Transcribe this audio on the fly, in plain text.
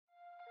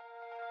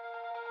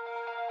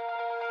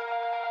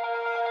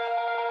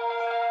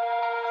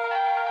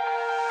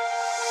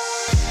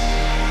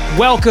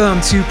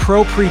Welcome to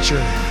Pro Preacher.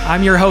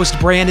 I'm your host,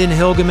 Brandon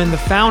Hilgeman, the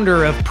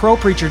founder of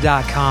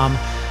ProPreacher.com,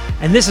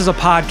 and this is a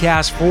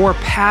podcast for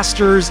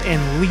pastors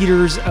and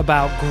leaders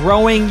about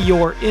growing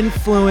your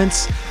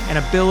influence and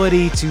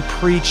ability to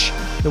preach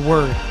the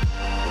word.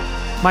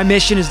 My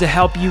mission is to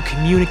help you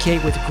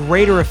communicate with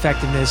greater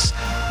effectiveness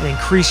and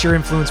increase your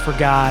influence for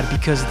God,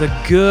 because the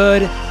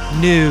good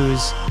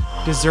news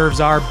deserves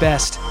our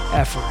best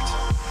effort.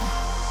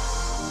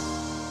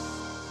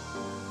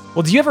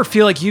 Well, do you ever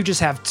feel like you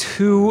just have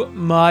too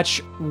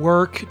much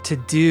work to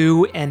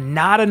do and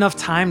not enough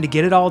time to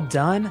get it all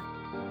done?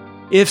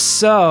 If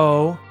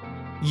so,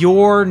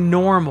 you're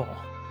normal.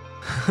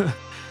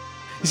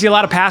 You see, a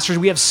lot of pastors,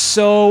 we have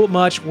so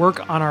much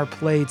work on our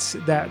plates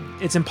that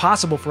it's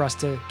impossible for us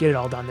to get it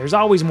all done. There's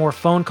always more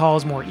phone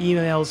calls, more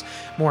emails,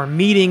 more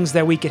meetings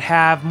that we could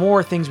have,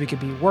 more things we could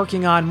be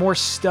working on, more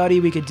study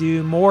we could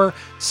do, more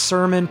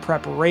sermon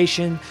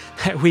preparation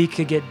that we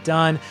could get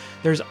done.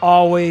 There's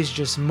always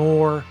just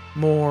more.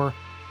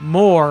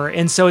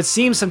 And so it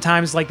seems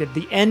sometimes like at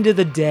the end of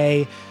the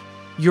day,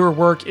 your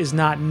work is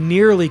not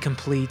nearly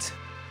complete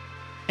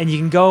and you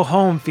can go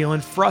home feeling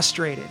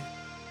frustrated.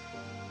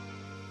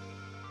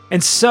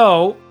 And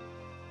so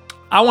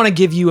I want to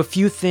give you a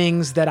few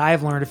things that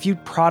I've learned, a few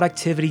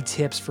productivity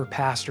tips for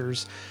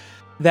pastors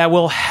that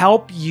will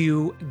help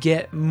you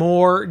get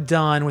more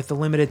done with the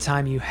limited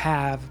time you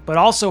have, but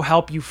also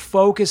help you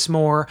focus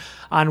more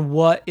on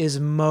what is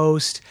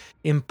most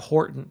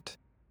important.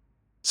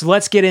 So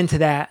let's get into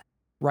that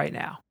right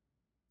now.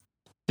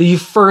 The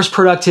first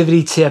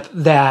productivity tip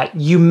that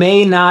you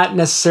may not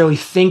necessarily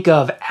think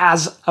of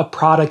as a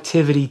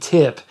productivity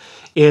tip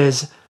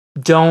is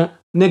don't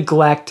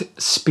neglect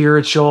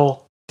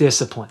spiritual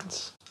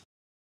disciplines.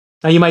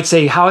 Now you might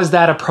say, how is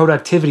that a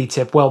productivity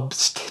tip? Well,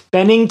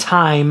 spending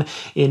time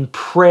in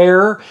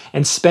prayer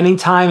and spending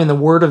time in the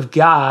Word of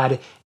God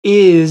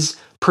is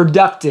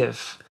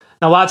productive.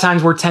 Now, a lot of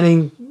times we're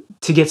tending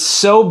to get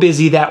so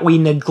busy that we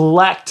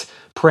neglect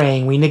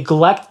praying, we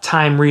neglect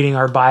time reading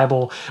our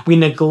Bible, we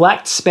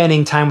neglect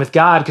spending time with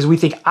God because we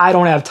think, I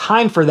don't have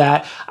time for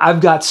that. I've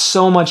got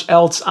so much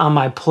else on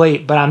my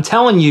plate. But I'm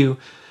telling you,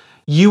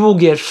 you will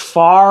get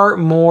far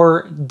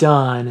more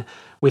done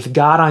with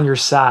God on your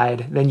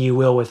side than you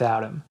will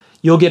without Him.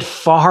 You'll get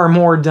far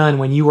more done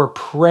when you are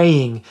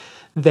praying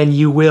than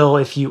you will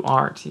if you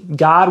aren't.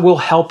 God will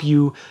help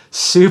you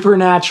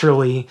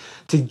supernaturally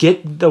to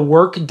get the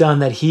work done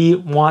that He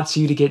wants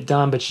you to get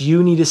done, but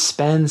you need to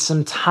spend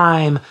some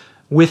time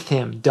with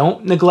Him.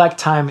 Don't neglect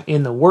time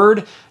in the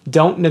Word.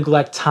 Don't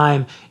neglect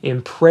time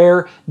in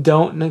prayer.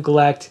 Don't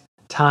neglect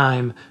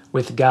time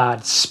with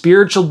God.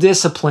 Spiritual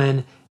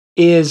discipline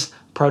is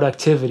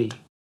productivity.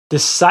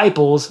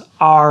 Disciples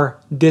are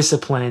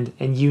disciplined,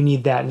 and you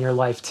need that in your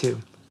life too.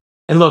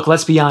 And look,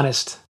 let's be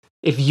honest.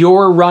 If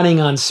you're running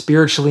on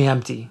spiritually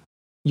empty,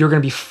 you're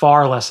going to be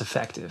far less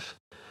effective.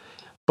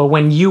 But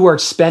when you are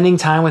spending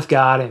time with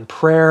God in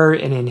prayer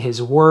and in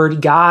His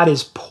Word, God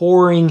is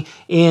pouring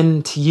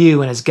into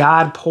you. And as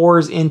God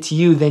pours into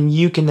you, then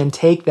you can then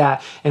take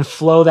that and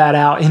flow that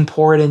out and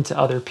pour it into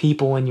other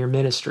people in your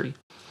ministry.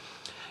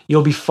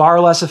 You'll be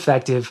far less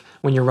effective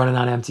when you're running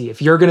on empty.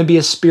 If you're going to be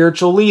a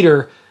spiritual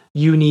leader,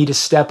 you need to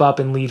step up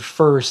and lead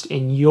first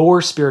in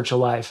your spiritual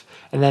life,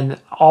 and then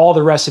all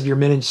the rest of your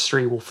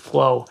ministry will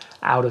flow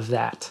out of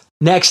that.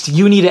 Next,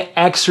 you need to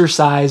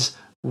exercise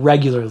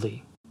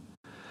regularly.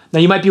 Now,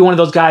 you might be one of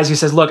those guys who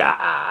says, look,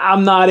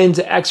 I'm not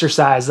into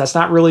exercise. That's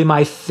not really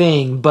my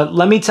thing. But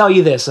let me tell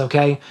you this,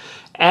 okay?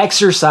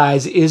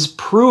 Exercise is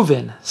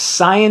proven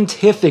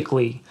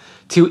scientifically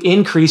to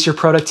increase your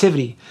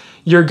productivity.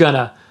 You're going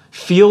to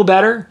feel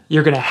better.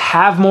 You're going to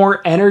have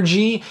more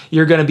energy.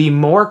 You're going to be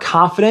more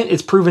confident.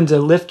 It's proven to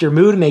lift your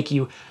mood, make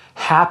you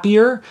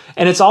happier.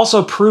 And it's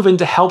also proven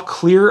to help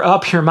clear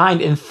up your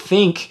mind and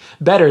think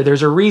better.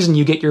 There's a reason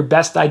you get your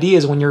best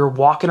ideas when you're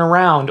walking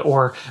around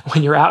or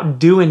when you're out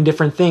doing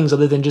different things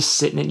other than just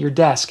sitting at your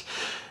desk.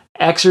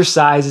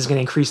 Exercise is going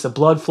to increase the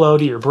blood flow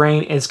to your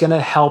brain. And it's going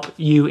to help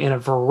you in a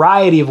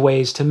variety of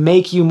ways to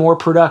make you more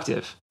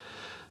productive.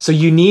 So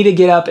you need to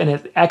get up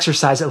and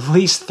exercise at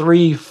least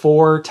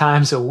 3-4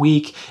 times a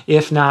week,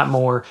 if not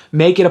more.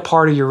 Make it a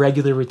part of your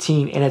regular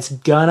routine, and it's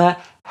gonna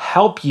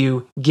help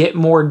you get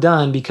more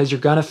done because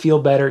you're gonna feel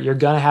better, you're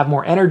gonna have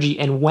more energy,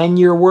 and when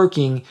you're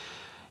working,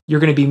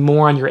 you're gonna be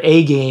more on your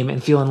A game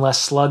and feeling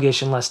less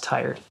sluggish and less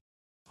tired.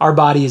 Our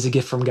body is a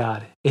gift from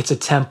God. It's a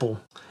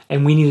temple,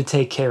 and we need to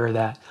take care of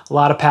that. A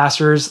lot of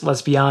pastors,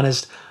 let's be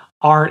honest,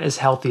 aren't as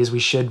healthy as we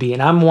should be,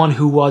 and I'm one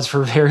who was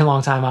for a very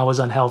long time. I was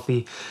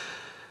unhealthy.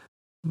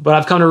 But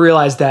I've come to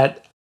realize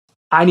that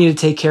I need to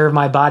take care of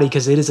my body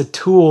because it is a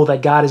tool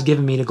that God has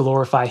given me to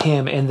glorify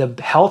Him. And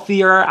the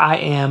healthier I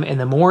am and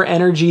the more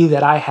energy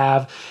that I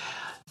have,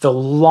 the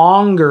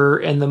longer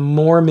and the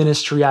more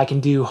ministry I can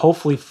do,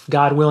 hopefully,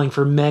 God willing,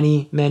 for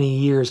many, many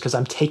years, because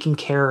I'm taking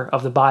care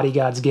of the body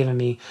God's given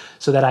me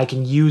so that I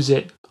can use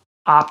it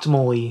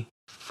optimally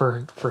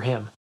for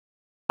Him.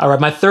 All right,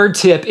 my third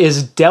tip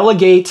is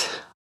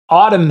delegate,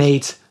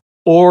 automate,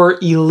 or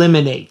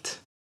eliminate.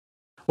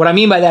 What I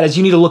mean by that is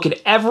you need to look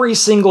at every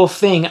single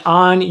thing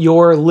on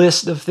your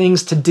list of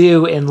things to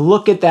do and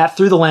look at that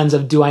through the lens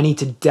of, do I need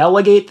to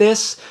delegate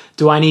this?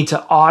 Do I need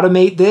to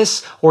automate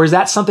this? Or is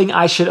that something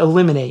I should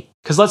eliminate?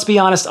 Because let's be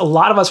honest, a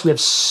lot of us, we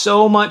have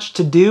so much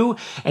to do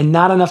and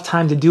not enough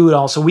time to do it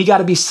all. So we got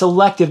to be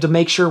selective to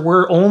make sure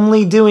we're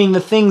only doing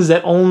the things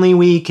that only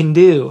we can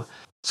do.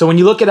 So when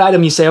you look at an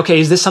item, you say, okay,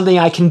 is this something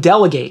I can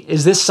delegate?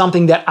 Is this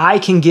something that I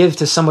can give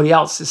to somebody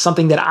else? Is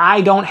something that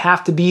I don't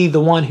have to be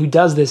the one who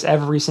does this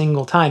every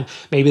single time?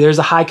 Maybe there's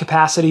a high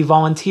capacity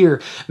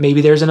volunteer. Maybe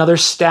there's another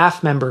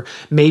staff member.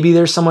 Maybe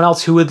there's someone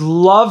else who would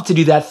love to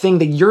do that thing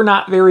that you're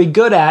not very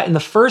good at in the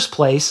first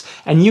place,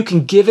 and you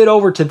can give it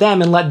over to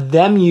them and let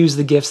them use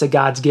the gifts that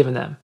God's given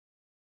them.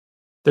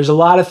 There's a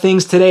lot of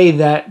things today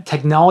that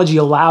technology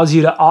allows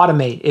you to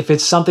automate. If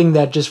it's something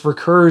that just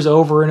recurs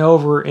over and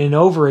over and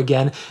over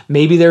again,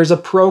 maybe there's a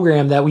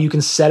program that you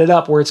can set it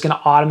up where it's going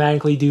to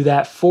automatically do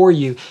that for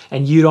you,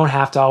 and you don't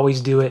have to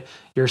always do it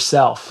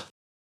yourself.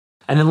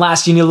 And then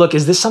last, you need to look,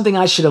 is this something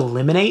I should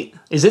eliminate?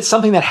 Is it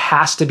something that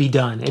has to be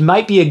done? It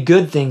might be a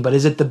good thing, but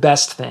is it the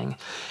best thing?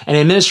 And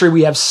in ministry,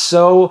 we have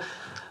so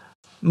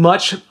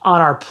much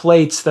on our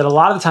plates that a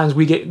lot of the times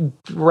we get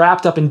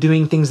wrapped up in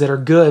doing things that are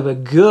good,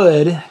 but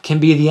good can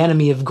be the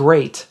enemy of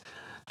great.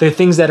 The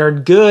things that are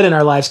good in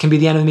our lives can be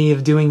the enemy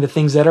of doing the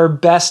things that are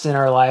best in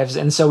our lives.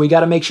 And so we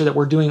got to make sure that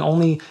we're doing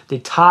only the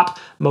top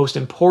most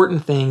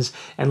important things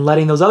and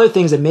letting those other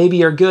things that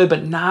maybe are good,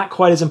 but not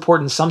quite as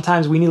important.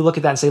 Sometimes we need to look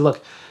at that and say,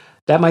 look,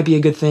 that might be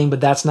a good thing, but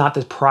that's not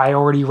the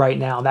priority right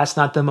now. That's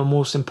not the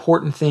most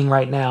important thing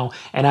right now.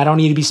 And I don't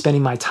need to be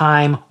spending my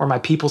time or my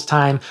people's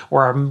time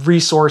or our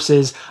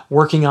resources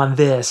working on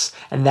this.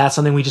 And that's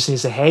something we just need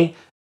to say, hey,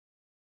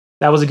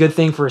 that was a good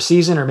thing for a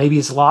season, or maybe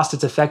it's lost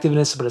its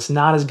effectiveness, but it's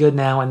not as good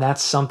now. And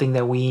that's something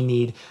that we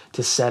need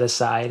to set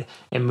aside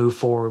and move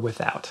forward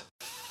without.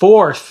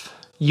 Fourth,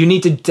 you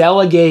need to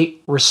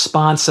delegate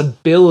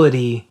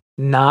responsibility,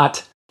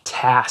 not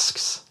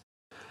tasks.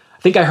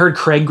 I think I heard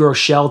Craig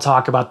Groeschel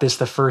talk about this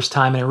the first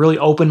time, and it really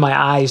opened my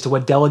eyes to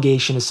what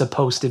delegation is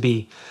supposed to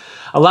be.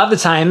 A lot of the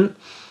time,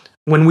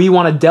 when we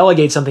want to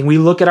delegate something, we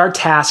look at our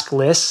task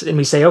lists and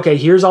we say, okay,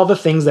 here's all the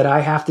things that I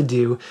have to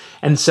do.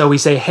 And so we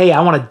say, hey,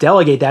 I want to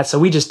delegate that. So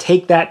we just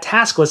take that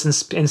task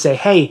list and say,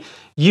 hey,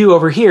 you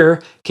over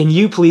here, can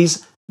you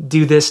please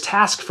do this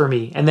task for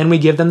me? And then we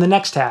give them the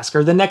next task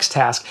or the next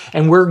task.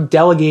 And we're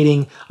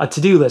delegating a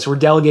to-do list. We're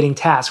delegating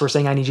tasks. We're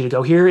saying, I need you to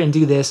go here and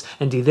do this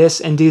and do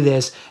this and do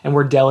this. And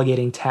we're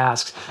delegating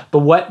tasks. But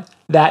what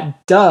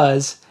that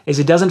does is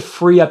it doesn't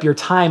free up your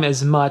time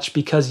as much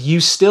because you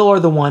still are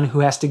the one who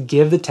has to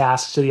give the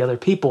tasks to the other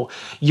people.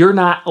 You're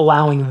not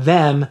allowing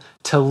them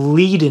to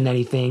lead in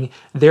anything.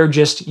 They're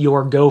just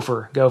your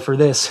gopher. Go for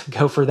this,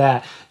 go for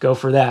that, go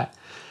for that.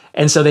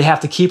 And so they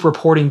have to keep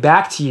reporting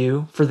back to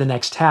you for the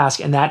next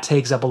task, and that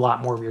takes up a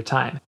lot more of your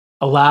time.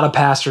 A lot of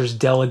pastors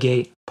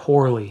delegate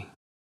poorly,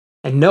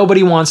 and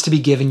nobody wants to be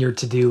given your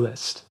to-do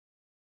list.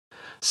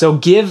 So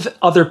give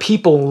other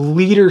people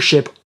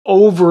leadership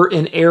over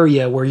an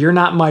area where you're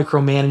not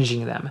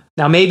micromanaging them.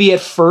 Now, maybe at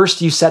first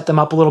you set them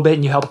up a little bit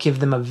and you help give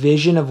them a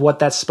vision of what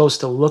that's supposed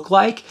to look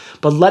like,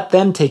 but let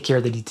them take care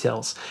of the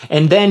details.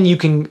 And then you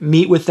can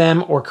meet with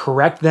them or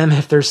correct them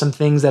if there's some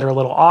things that are a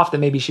little off that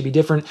maybe should be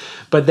different,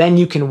 but then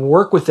you can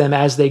work with them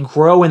as they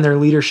grow in their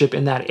leadership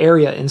in that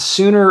area. And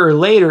sooner or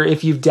later,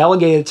 if you've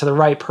delegated to the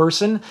right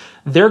person,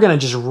 they're going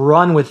to just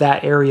run with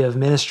that area of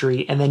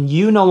ministry, and then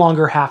you no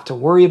longer have to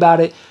worry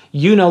about it.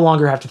 You no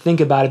longer have to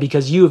think about it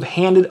because you have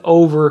handed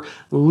over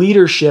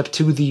leadership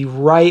to the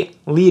right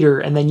leader,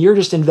 and then you're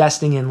just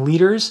investing in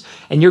leaders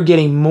and you're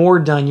getting more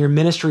done. Your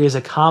ministry is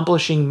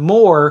accomplishing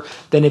more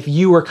than if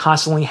you were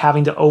constantly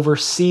having to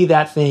oversee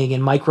that thing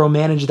and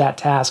micromanage that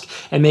task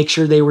and make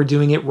sure they were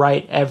doing it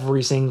right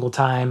every single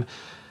time.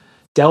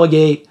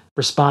 Delegate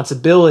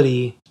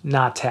responsibility,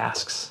 not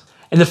tasks.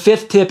 And the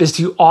fifth tip is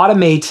to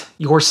automate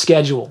your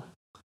schedule.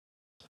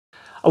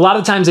 A lot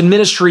of times in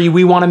ministry,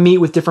 we want to meet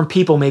with different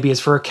people. Maybe it's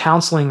for a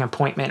counseling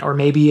appointment, or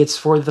maybe it's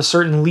for the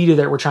certain leader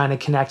that we're trying to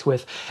connect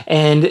with.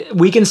 And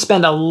we can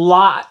spend a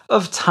lot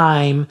of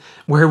time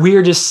where we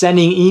are just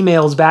sending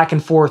emails back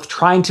and forth,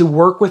 trying to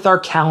work with our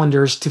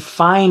calendars to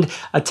find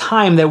a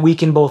time that we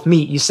can both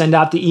meet. You send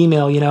out the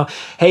email,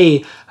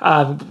 hey,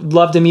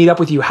 love to meet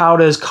up with you. How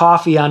does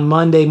coffee on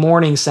Monday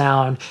morning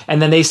sound?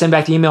 And then they send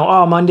back the email,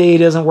 oh, Monday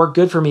doesn't work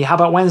good for me. How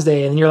about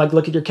Wednesday? And you're like,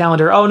 look at your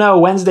calendar. Oh no,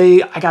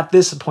 Wednesday, I got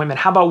this appointment.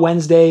 How about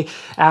Wednesday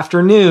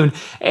afternoon?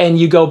 And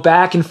you go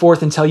back and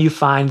forth until you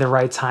find the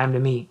right time to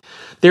meet.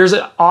 There's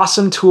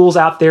awesome tools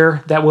out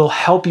there that will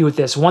help you with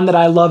this. One that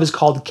I love is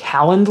called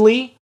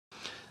Calendly.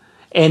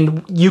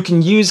 And you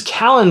can use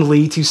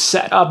Calendly to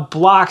set up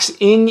blocks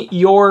in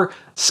your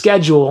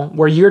schedule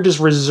where you're just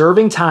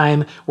reserving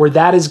time where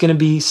that is going to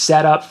be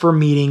set up for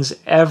meetings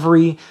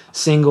every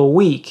single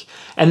week.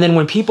 And then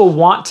when people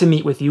want to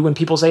meet with you, when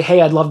people say,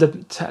 hey, I'd love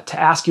to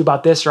ask you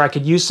about this, or I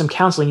could use some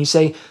counseling, you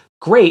say,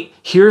 great,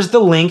 here's the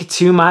link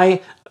to my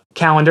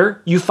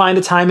calendar, you find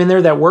a time in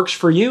there that works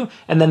for you,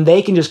 and then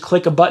they can just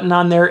click a button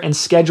on there and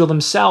schedule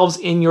themselves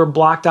in your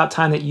blocked out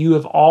time that you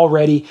have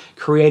already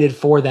created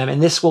for them.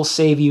 And this will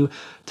save you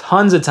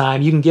tons of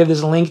time. You can give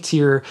this link to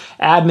your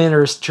admin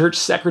or church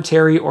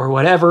secretary or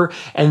whatever,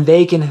 and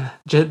they can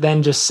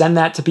then just send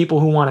that to people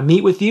who want to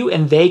meet with you,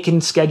 and they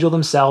can schedule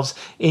themselves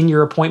in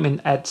your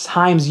appointment at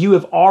times you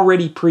have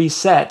already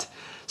preset.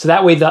 So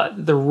that way,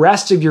 the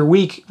rest of your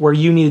week where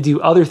you need to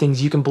do other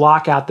things, you can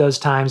block out those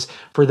times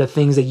for the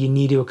things that you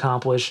need to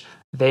accomplish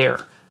there.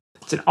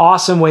 It's an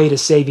awesome way to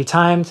save you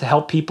time, to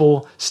help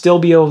people still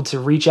be able to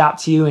reach out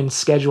to you and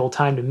schedule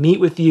time to meet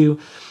with you.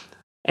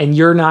 And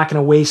you're not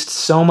going to waste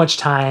so much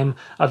time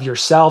of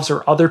yourselves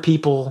or other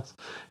people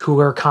who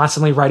are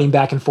constantly writing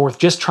back and forth,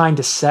 just trying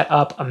to set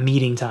up a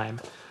meeting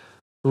time.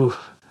 Ooh,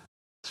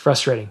 it's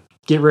frustrating.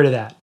 Get rid of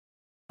that.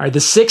 All right, the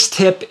sixth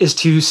tip is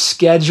to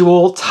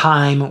schedule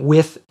time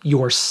with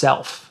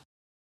yourself.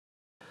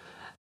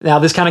 Now,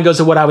 this kind of goes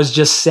to what I was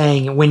just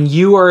saying. When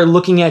you are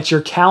looking at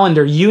your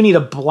calendar, you need to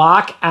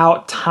block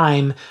out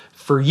time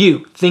for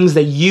you, things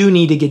that you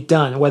need to get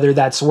done, whether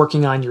that's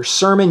working on your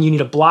sermon. You need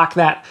to block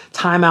that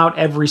time out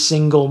every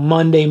single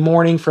Monday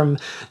morning from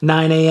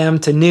 9 a.m.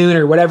 to noon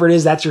or whatever it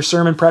is. That's your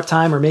sermon prep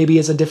time, or maybe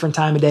it's a different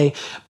time of day.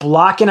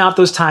 Blocking out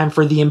those time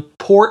for the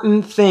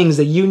important things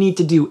that you need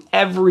to do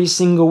every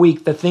single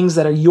week, the things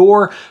that are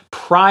your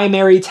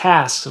primary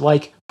tasks,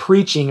 like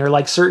preaching or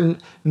like certain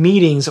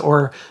meetings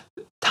or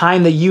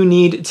time that you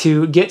need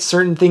to get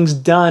certain things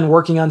done,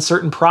 working on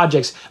certain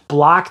projects.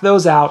 Block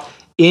those out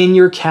in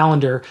your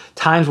calendar,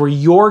 times where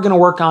you're going to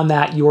work on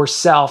that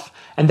yourself.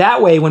 And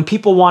that way, when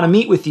people want to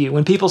meet with you,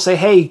 when people say,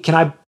 "Hey, can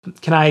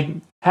I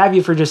have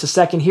you for just a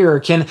second here? Or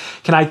can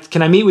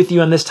I meet with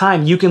you on this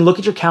time?" You can look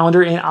at your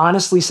calendar and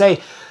honestly say,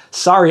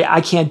 "Sorry,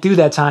 I can't do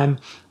that time.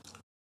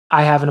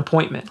 I have an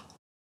appointment."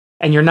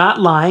 And you're not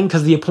lying,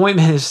 because the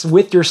appointment is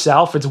with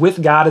yourself. It's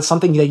with God. It's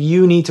something that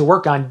you need to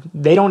work on.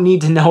 They don't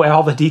need to know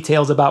all the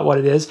details about what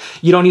it is.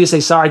 You don't need to say,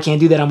 "Sorry, I can't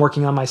do that. I'm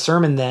working on my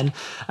sermon then."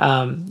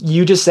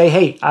 You just say,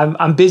 "Hey,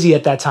 I'm busy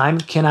at that time.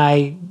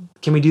 Can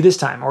we do this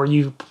time?" Or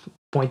you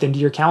point them to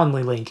your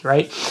Calendly link,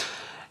 right?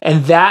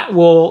 And that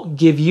will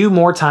give you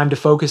more time to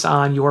focus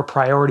on your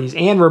priorities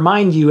and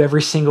remind you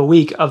every single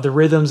week of the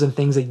rhythms and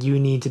things that you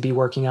need to be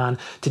working on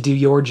to do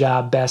your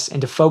job best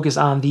and to focus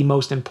on the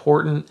most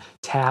important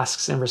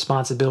tasks and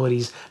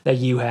responsibilities that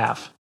you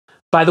have.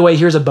 By the way,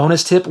 here's a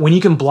bonus tip. When you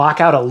can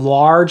block out a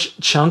large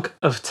chunk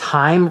of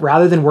time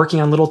rather than working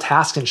on little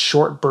tasks in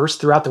short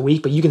bursts throughout the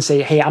week, but you can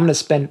say, "Hey, I'm going to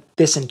spend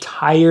this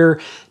entire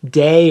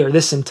day or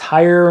this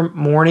entire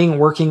morning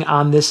working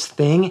on this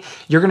thing,"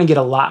 you're going to get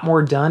a lot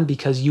more done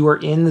because you are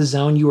in the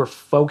zone. You are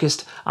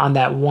focused on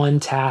that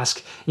one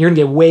task. You're going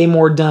to get way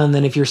more done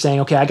than if you're saying,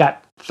 "Okay, I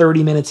got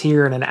 30 minutes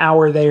here and an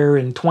hour there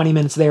and 20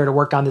 minutes there to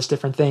work on this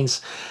different things."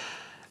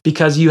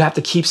 Because you have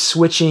to keep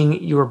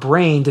switching your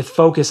brain to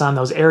focus on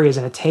those areas.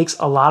 And it takes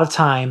a lot of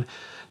time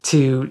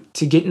to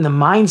get in the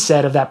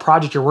mindset of that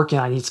project you're working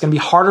on. It's going to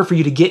be harder for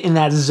you to get in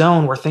that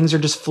zone where things are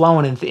just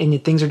flowing and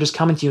things are just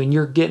coming to you and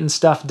you're getting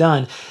stuff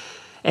done.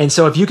 And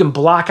so if you can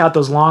block out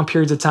those long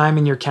periods of time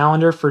in your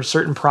calendar for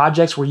certain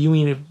projects where you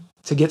need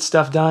to get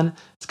stuff done,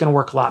 it's going to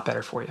work a lot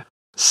better for you.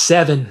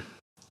 7,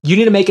 you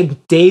need to make a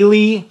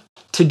daily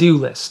to-do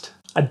list.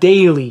 A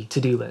daily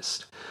to-do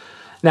list.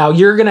 Now,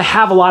 you're going to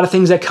have a lot of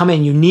things that come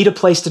in. You need a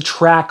place to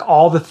track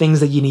all the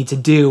things that you need to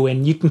do.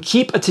 And you can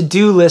keep a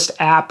to-do list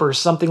app or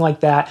something like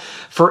that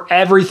for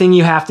everything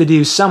you have to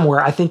do somewhere.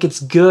 I think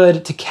it's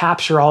good to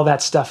capture all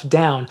that stuff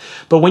down.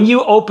 But when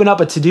you open up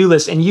a to-do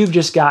list and you've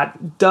just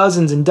got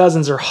dozens and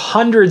dozens or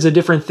hundreds of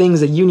different things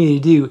that you need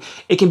to do,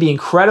 it can be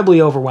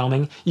incredibly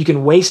overwhelming. You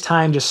can waste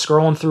time just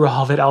scrolling through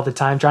all of it all the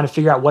time, trying to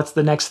figure out what's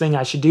the next thing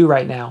I should do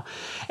right now.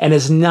 And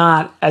it's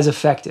not as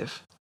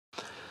effective.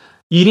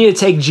 You need to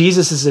take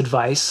Jesus'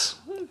 advice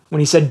when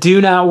he said, "Do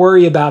not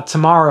worry about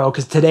tomorrow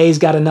because today's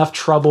got enough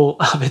trouble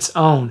of its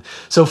own."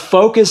 So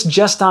focus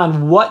just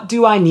on what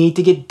do I need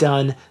to get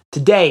done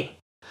today.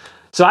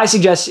 So I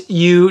suggest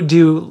you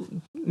do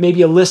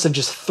maybe a list of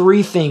just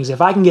 3 things. If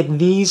I can get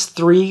these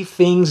 3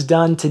 things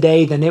done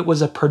today, then it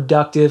was a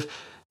productive,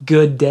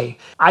 good day.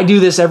 I do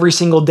this every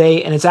single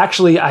day, and it's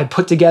actually, I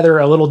put together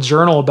a little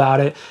journal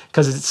about it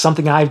because it's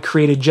something I've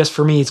created just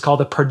for me. It's called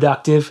the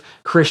Productive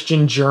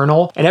Christian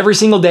Journal. And every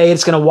single day,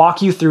 it's going to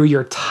walk you through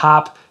your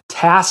top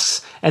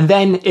tasks. And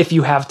then if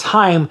you have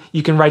time,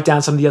 you can write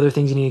down some of the other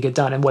things you need to get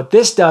done. And what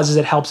this does is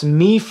it helps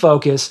me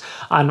focus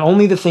on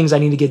only the things I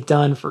need to get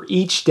done for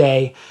each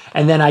day.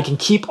 And then I can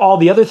keep all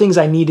the other things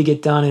I need to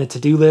get done in a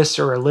to-do list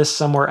or a list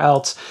somewhere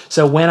else.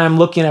 So when I'm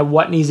looking at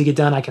what needs to get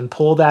done, I can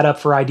pull that up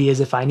for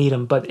ideas if I need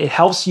them. But it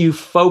helps you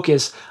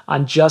focus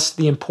on just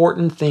the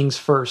important things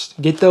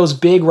first. Get those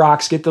big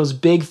rocks, get those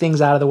big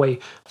things out of the way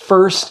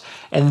first,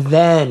 and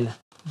then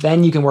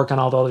you can work on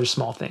all the other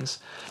small things.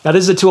 Now,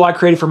 this is a tool I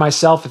created for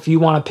myself. If you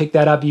want to pick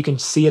that up, you can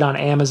see it on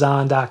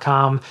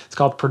Amazon.com. It's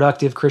called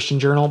Productive Christian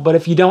Journal. But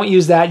if you don't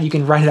use that, you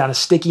can write it on a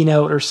sticky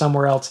note or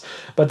somewhere else.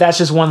 But that's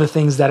just one of the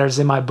things that is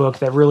in my book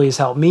that really has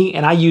helped me.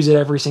 And I use it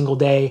every single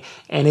day.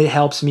 And it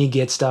helps me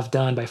get stuff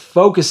done by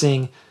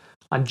focusing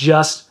on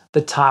just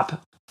the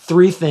top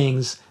 3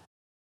 things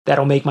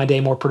that'll make my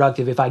day more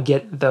productive if I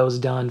get those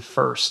done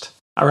first.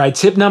 All right,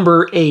 tip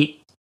number 8.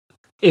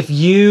 If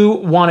you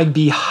want to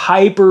be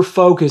hyper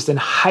focused and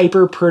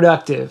hyper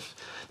productive,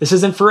 this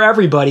isn't for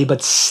everybody,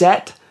 but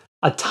set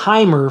a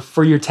timer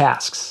for your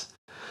tasks.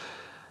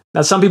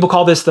 Now, some people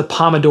call this the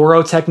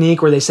Pomodoro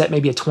technique, where they set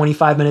maybe a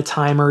 25-minute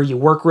timer. You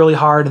work really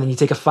hard and then you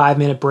take a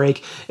 5-minute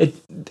break.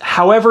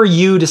 However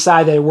you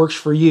decide that it works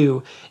for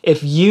you,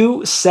 if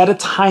you set a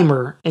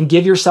timer and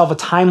give yourself a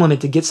time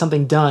limit to get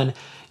something done,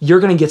 you're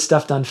going to get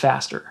stuff done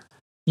faster.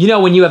 You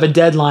know, when you have a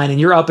deadline and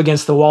you're up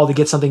against the wall to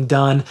get something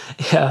done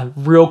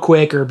real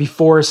quick or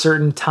before a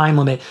certain time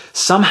limit,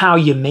 somehow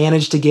you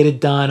manage to get it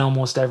done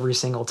almost every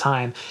single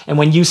time. And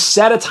when you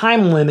set a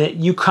time limit,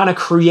 you kind of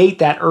create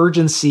that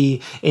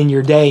urgency in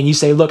your day. And you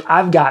say, look,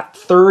 I've got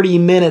 30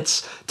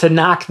 minutes to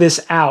knock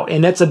this out.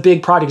 And that's a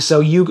big project. So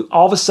you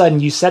all of a sudden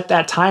you set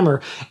that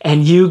timer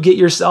and you get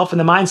yourself in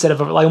the mindset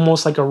of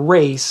almost like a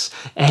race,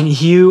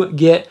 and you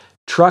get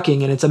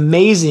trucking. And it's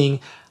amazing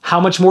how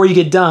much more you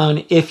get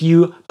done if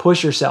you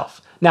push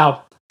yourself.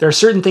 Now, there are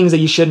certain things that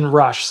you shouldn't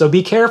rush, so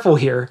be careful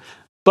here.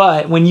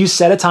 But when you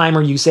set a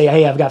timer, you say,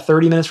 hey, I've got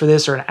 30 minutes for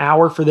this or an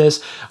hour for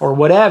this or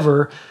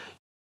whatever,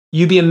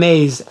 you'd be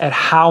amazed at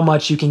how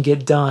much you can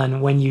get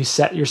done when you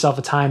set yourself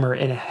a timer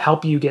and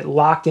help you get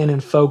locked in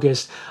and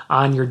focused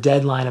on your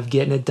deadline of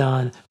getting it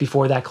done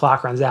before that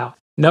clock runs out.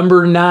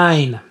 Number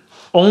 9,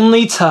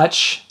 only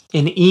touch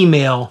an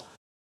email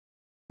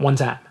one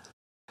time.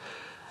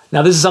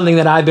 Now, this is something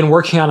that I've been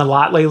working on a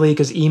lot lately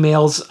because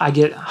emails, I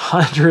get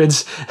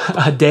hundreds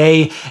a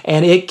day,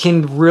 and it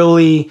can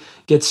really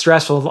get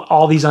stressful,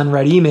 all these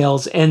unread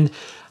emails. And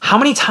how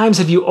many times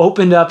have you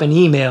opened up an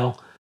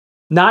email,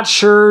 not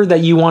sure that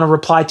you want to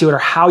reply to it or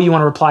how you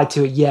want to reply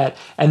to it yet,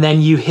 and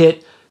then you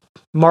hit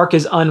mark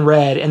as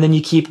unread, and then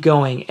you keep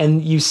going,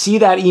 and you see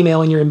that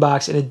email in your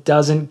inbox and it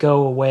doesn't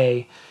go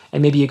away.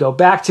 And maybe you go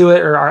back to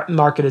it or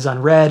mark it as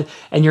unread,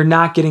 and you're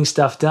not getting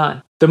stuff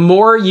done. The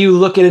more you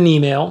look at an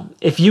email,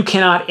 if you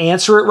cannot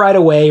answer it right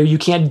away or you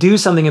can't do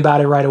something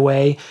about it right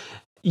away,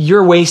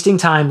 you're wasting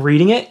time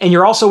reading it, and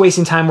you're also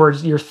wasting time where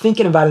you're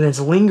thinking about it and it's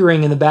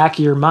lingering in the back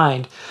of your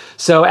mind.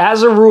 So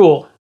as a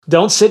rule,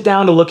 don't sit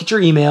down to look at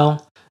your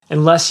email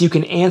unless you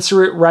can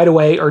answer it right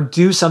away or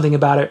do something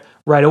about it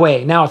right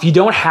away. Now, if you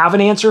don't have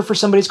an answer for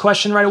somebody's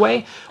question right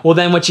away, well,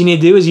 then what you need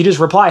to do is you just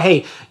reply,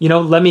 hey,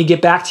 let me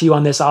get back to you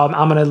on this. I'm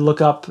going to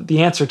look up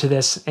the answer to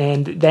this.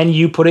 And then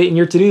you put it in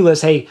your to-do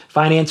list. Hey,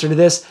 find answer to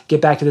this,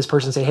 get back to this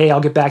person, say, hey, I'll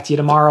get back to you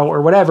tomorrow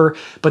or whatever.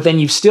 But then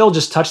you've still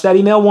just touched that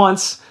email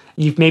once.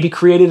 You've maybe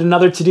created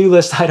another to-do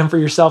list item for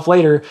yourself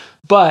later,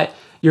 but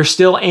you're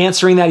still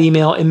answering that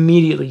email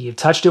immediately. You've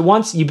touched it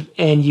once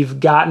and you've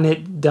gotten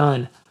it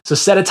done. So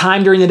set a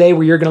time during the day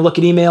where you're going to look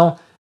at email.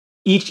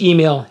 Each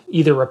email,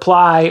 either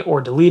reply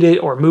or delete it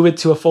or move it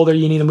to a folder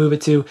you need to move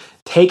it to.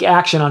 Take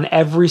action on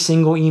every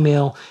single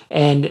email,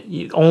 and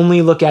you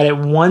only look at it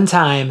one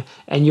time,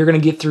 and you're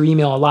going to get through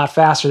email a lot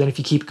faster than if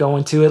you keep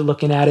going to it,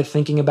 looking at it,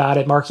 thinking about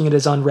it, marking it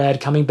as unread,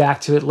 coming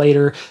back to it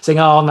later, saying,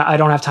 oh, I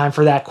don't have time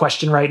for that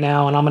question right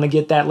now, and I'm going to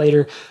get that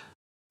later.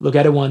 Look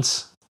at it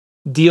once,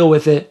 deal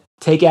with it,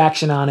 take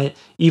action on it,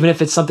 even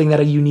if it's something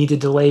that you need to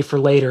delay for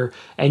later,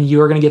 and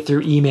you're going to get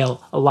through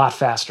email a lot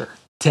faster.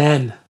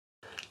 10.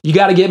 You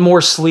got to get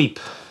more sleep.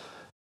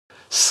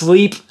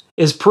 Sleep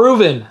is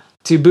proven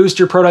to boost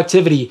your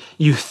productivity.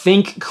 You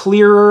think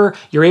clearer.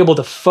 You're able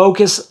to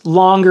focus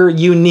longer.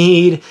 You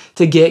need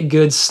to get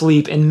good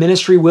sleep. And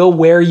ministry will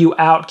wear you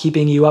out,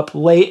 keeping you up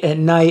late at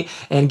night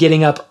and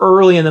getting up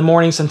early in the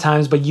morning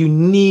sometimes. But you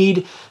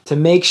need to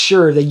make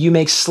sure that you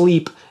make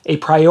sleep a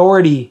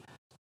priority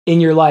in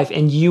your life,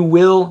 and you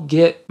will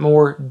get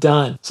more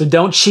done. So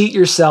don't cheat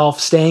yourself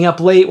staying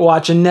up late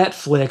watching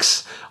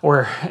Netflix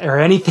or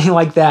anything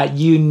like that.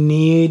 You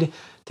need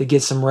to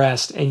get some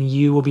rest, and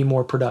you will be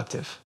more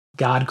productive.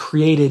 God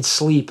created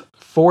sleep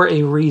for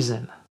a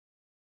reason.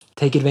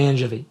 Take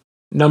advantage of it.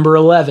 Number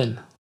 11,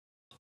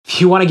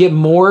 if you want to get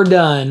more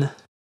done,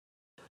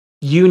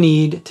 you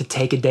need to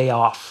take a day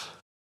off.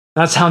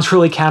 That sounds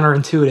really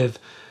counterintuitive,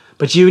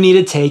 but you need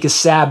to take a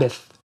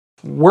Sabbath.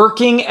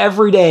 Working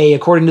every day,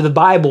 according to the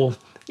Bible,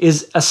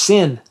 is a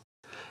sin.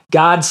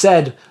 God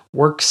said,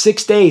 work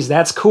 6 days,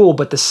 that's cool,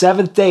 but the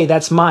 7th day,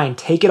 that's mine.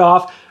 Take it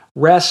off,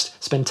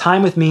 rest, spend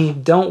time with me,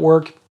 don't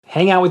work,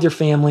 hang out with your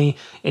family,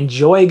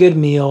 enjoy a good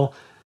meal,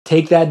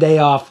 take that day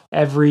off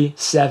every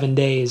 7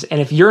 days.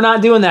 And if you're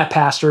not doing that,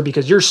 Pastor,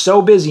 because you're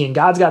so busy and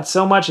God's got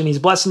so much and He's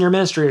blessing your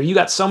ministry, or you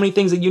got so many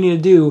things that you need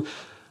to do,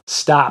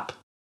 stop.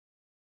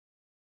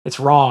 It's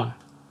wrong.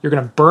 You're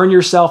going to burn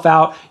yourself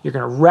out, you're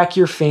going to wreck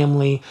your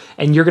family,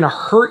 and you're going to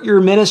hurt your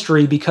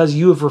ministry because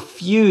you have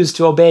refused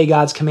to obey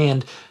God's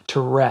command to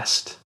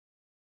rest.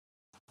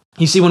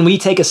 You see, when we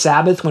take a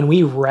Sabbath, when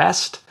we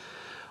rest,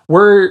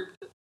 we're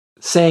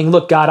saying,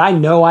 look, God, I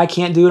know I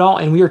can't do it all,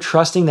 and we are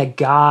trusting that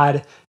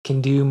God can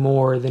do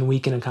more than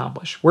we can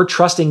accomplish. We're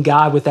trusting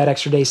God with that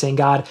extra day, saying,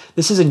 God,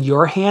 this is in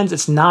your hands.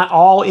 It's not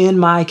all in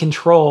my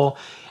control,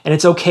 and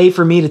it's okay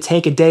for me to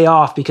take a day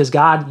off because,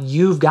 God,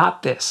 you've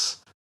got this.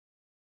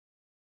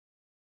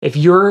 If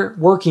you're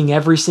working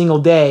every single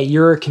day,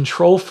 you're a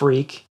control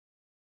freak,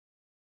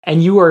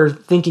 and you are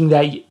thinking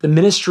that the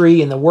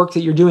ministry and the work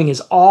that you're doing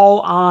is all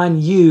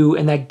on you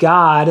and that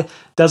God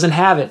doesn't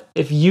have it.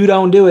 If you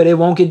don't do it, it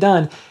won't get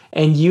done.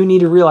 And you need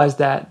to realize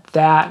that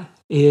that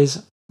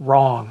is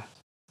wrong.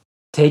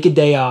 Take a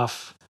day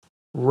off,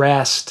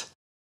 rest.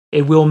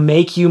 It will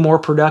make you more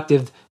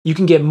productive. You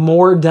can get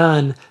more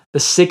done the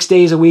 6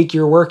 days a week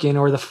you're working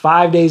or the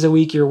 5 days a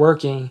week you're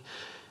working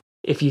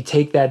if you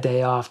take that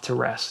day off to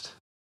rest.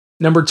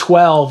 Number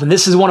 12, and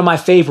this is one of my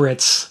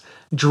favorites,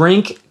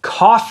 drink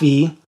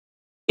coffee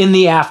in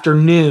the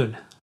afternoon.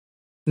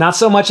 Not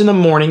so much in the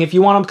morning. If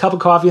you want a cup of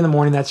coffee in the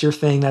morning, that's your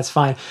thing, that's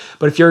fine.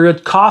 But if you're a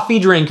coffee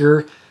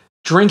drinker,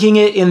 drinking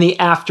it in the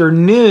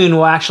afternoon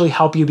will actually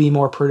help you be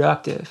more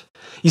productive.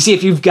 You see,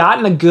 if you've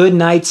gotten a good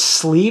night's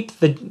sleep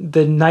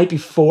the night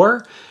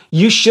before,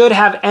 you should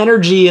have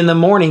energy in the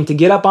morning to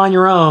get up on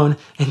your own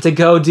and to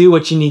go do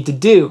what you need to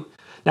do.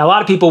 Now, a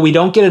lot of people, we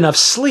don't get enough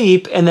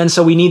sleep, and then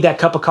so we need that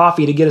cup of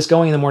coffee to get us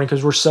going in the morning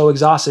because we're so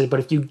exhausted. But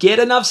if you get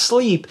enough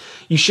sleep,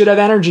 you should have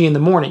energy in the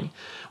morning.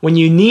 When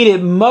you need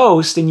it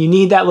most and you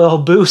need that little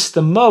boost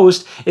the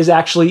most is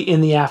actually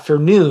in the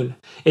afternoon.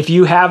 If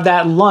you have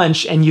that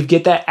lunch and you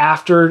get that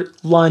after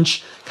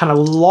lunch kind of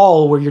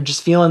lull where you're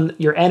just feeling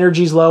your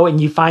energy's low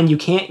and you find you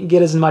can't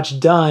get as much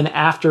done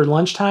after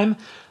lunchtime,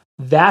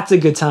 that's a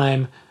good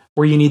time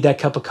where you need that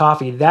cup of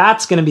coffee.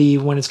 That's going to be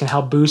when it's going to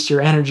help boost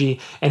your energy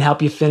and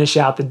help you finish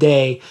out the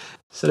day.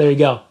 So there you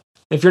go.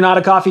 If you're not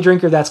a coffee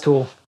drinker, that's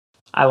cool.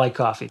 I like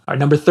coffee. All right,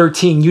 number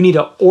 13, you need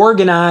to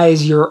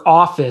organize your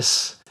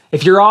office.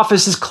 If your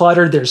office is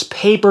cluttered, there's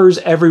papers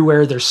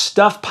everywhere, there's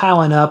stuff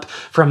piling up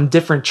from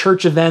different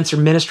church events or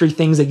ministry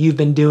things that you've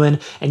been doing,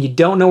 and you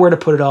don't know where to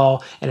put it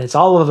all, and it's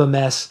all of a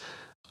mess,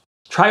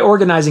 try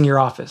organizing your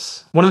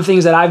office. One of the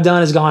things that I've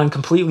done is gone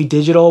completely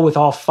digital with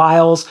all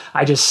files.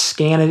 I just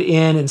scan it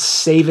in and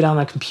save it on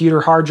the computer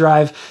hard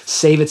drive,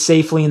 save it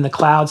safely in the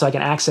cloud so I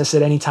can access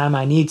it anytime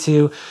I need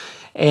to.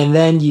 And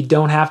then you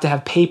don't have to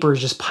have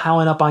papers just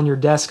piling up on your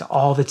desk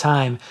all the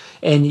time.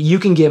 And you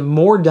can get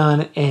more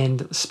done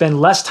and spend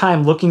less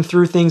time looking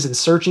through things and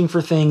searching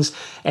for things.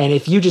 And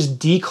if you just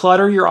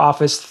declutter your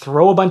office,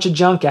 throw a bunch of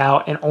junk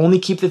out, and only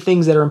keep the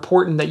things that are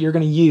important that you're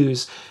going to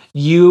use,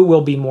 you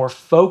will be more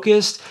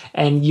focused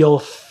and you'll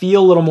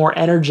feel a little more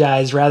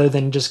energized rather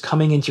than just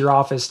coming into your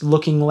office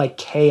looking like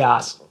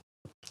chaos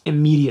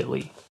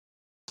immediately.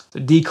 So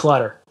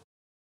declutter.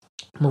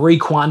 Marie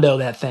Kondo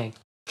that thing.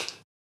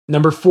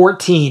 Number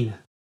 14,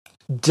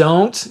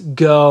 don't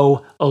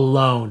go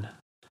alone.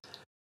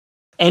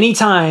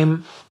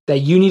 Anytime that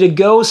you need to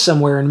go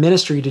somewhere in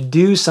ministry to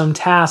do some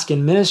task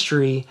in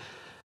ministry,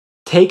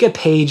 take a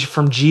page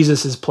from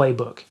Jesus's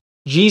playbook.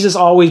 Jesus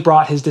always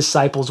brought his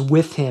disciples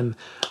with him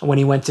when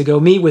he went to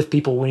go meet with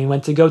people, when he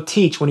went to go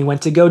teach, when he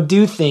went to go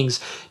do things.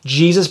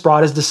 Jesus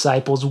brought his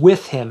disciples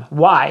with him.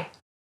 Why?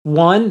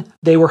 1,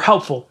 they were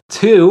helpful.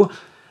 2,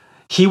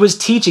 he was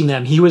teaching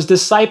them. He was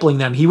discipling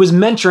them. He was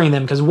mentoring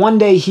them because one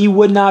day he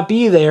would not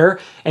be there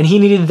and he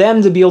needed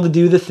them to be able to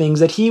do the things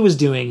that he was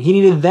doing. He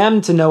needed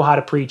them to know how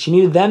to preach. He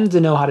needed them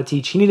to know how to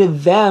teach. He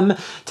needed them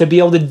to be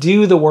able to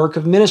do the work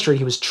of ministry.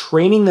 He was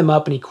training them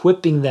up and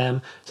equipping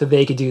them so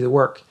they could do the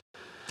work.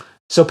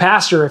 So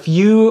pastor, if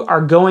you are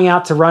going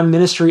out to run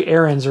ministry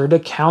errands or to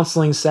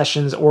counseling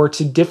sessions or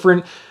to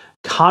different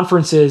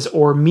conferences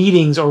or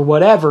meetings or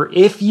whatever,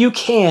 if you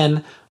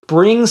can,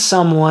 bring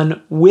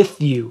someone with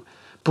you.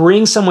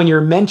 Bring someone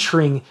you're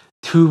mentoring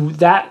to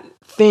that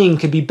thing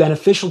could be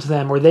beneficial to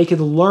them, or they could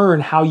learn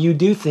how you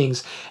do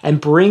things,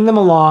 and bring them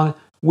along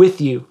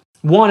with you.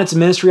 1, it's a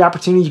ministry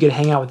opportunity. You get to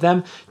hang out with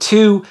them.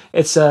 2,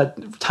 it's a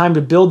time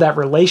to build that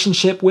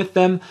relationship with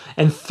them.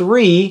 And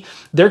 3,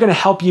 they're going to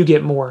help you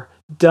get more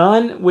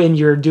done when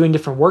you're doing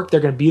different work.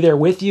 They're going to be there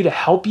with you to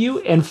help you.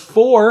 And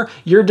 4,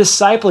 you're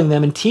discipling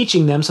them and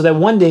teaching them so that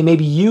one day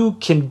maybe you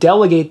can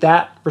delegate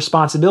that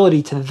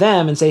responsibility to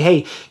them and say,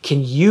 hey,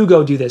 can you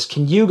go do this?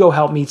 Can you go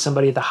help meet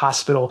somebody at the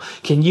hospital?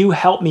 Can you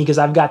help me because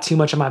I've got too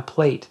much on my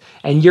plate?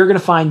 And you're going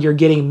to find you're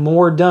getting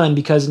more done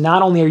because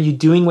not only are you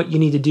doing what you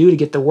need to do to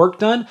get the work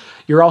done,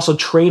 you're also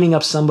training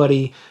up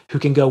somebody who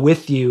can go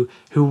with you,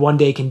 who one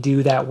day can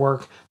do that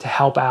work to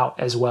help out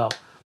as well.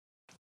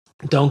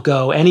 Don't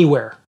go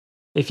anywhere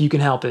if you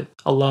can help it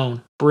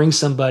alone. Bring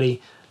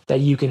somebody that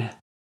you can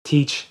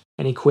teach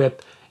and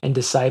equip and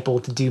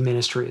disciple to do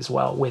ministry as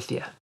well with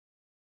you.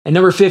 And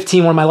number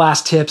 15, one of my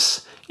last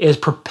tips is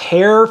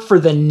prepare for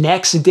the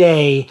next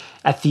day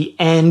at the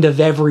end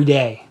of every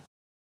day.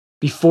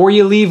 Before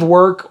you leave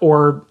work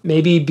or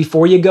maybe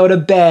before you go to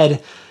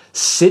bed,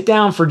 sit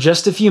down for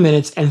just a few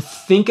minutes and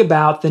think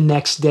about the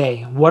next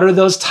day. What are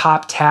those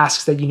top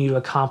tasks that you need to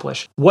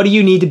accomplish? What do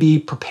you need to be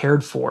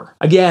prepared for?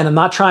 Again, I'm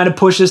not trying to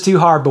push this too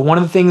hard, but one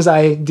of the things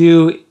I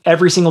do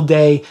every single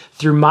day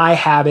through my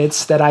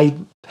habits that I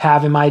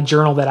have in my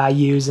journal that I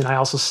use, and I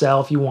also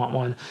sell if you want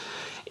one,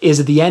 is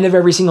at the end of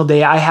every single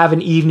day, I have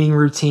an evening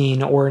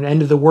routine or an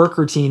end of the work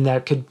routine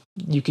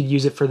you could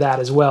use it for that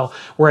as well.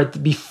 Where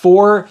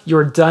before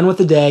you're done with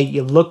the day,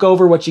 you look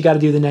over what you got to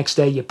do the next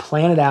day, you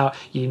plan it out,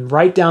 you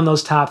write down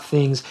those top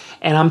things.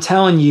 And I'm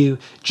telling you,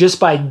 just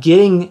by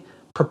getting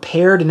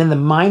prepared and in the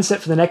mindset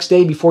for the next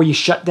day before you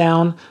shut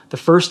down the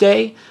first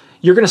day,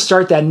 you're going to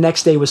start that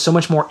next day with so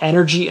much more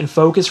energy and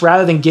focus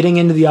rather than getting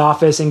into the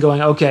office and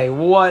going, okay,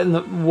 what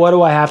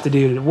do I have to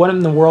do? What in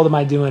the world am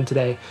I doing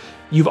today?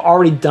 You've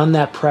already done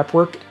that prep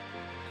work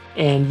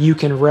and you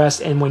can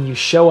rest. And when you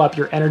show up,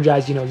 you're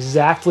energized, you know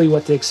exactly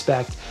what to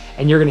expect,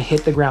 and you're going to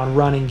hit the ground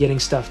running, getting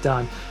stuff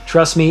done.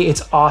 Trust me,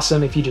 it's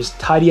awesome if you just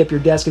tidy up your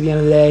desk at the end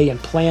of the day and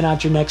plan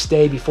out your next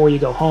day before you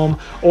go home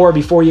or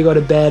before you go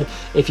to bed.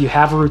 If you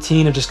have a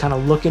routine of just kind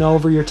of looking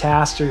over your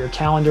tasks or your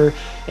calendar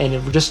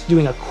and just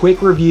doing a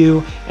quick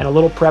review and a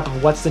little prep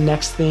of what's the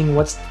next thing,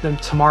 what's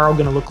tomorrow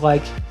going to look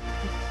like,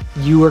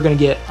 you are going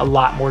to get a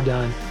lot more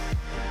done.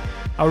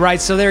 All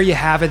right, so there you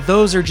have it.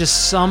 Those are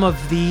just some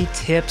of the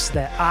tips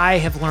that I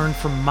have learned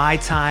from my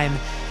time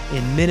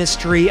in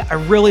ministry. I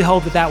really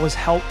hope that was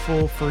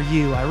helpful for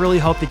you. I really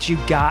hope that you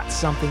got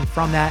something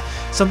from that,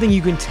 something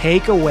you can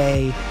take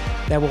away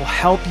that will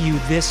help you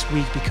this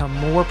week become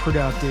more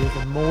productive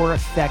and more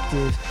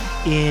effective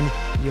in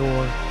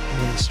your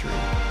ministry.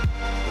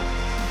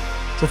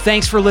 So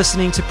thanks for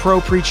listening to Pro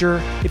Preacher.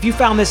 If you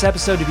found this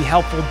episode to be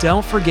helpful,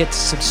 don't forget to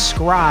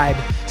subscribe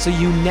so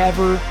you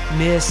never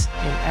miss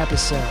an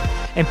episode.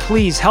 And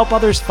please help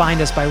others find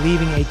us by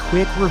leaving a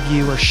quick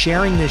review or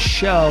sharing this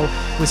show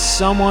with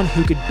someone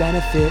who could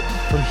benefit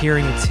from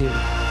hearing it too.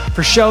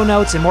 For show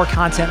notes and more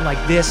content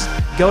like this,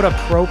 go to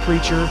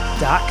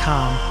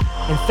propreacher.com.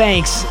 And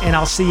thanks, and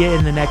I'll see you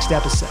in the next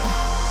episode.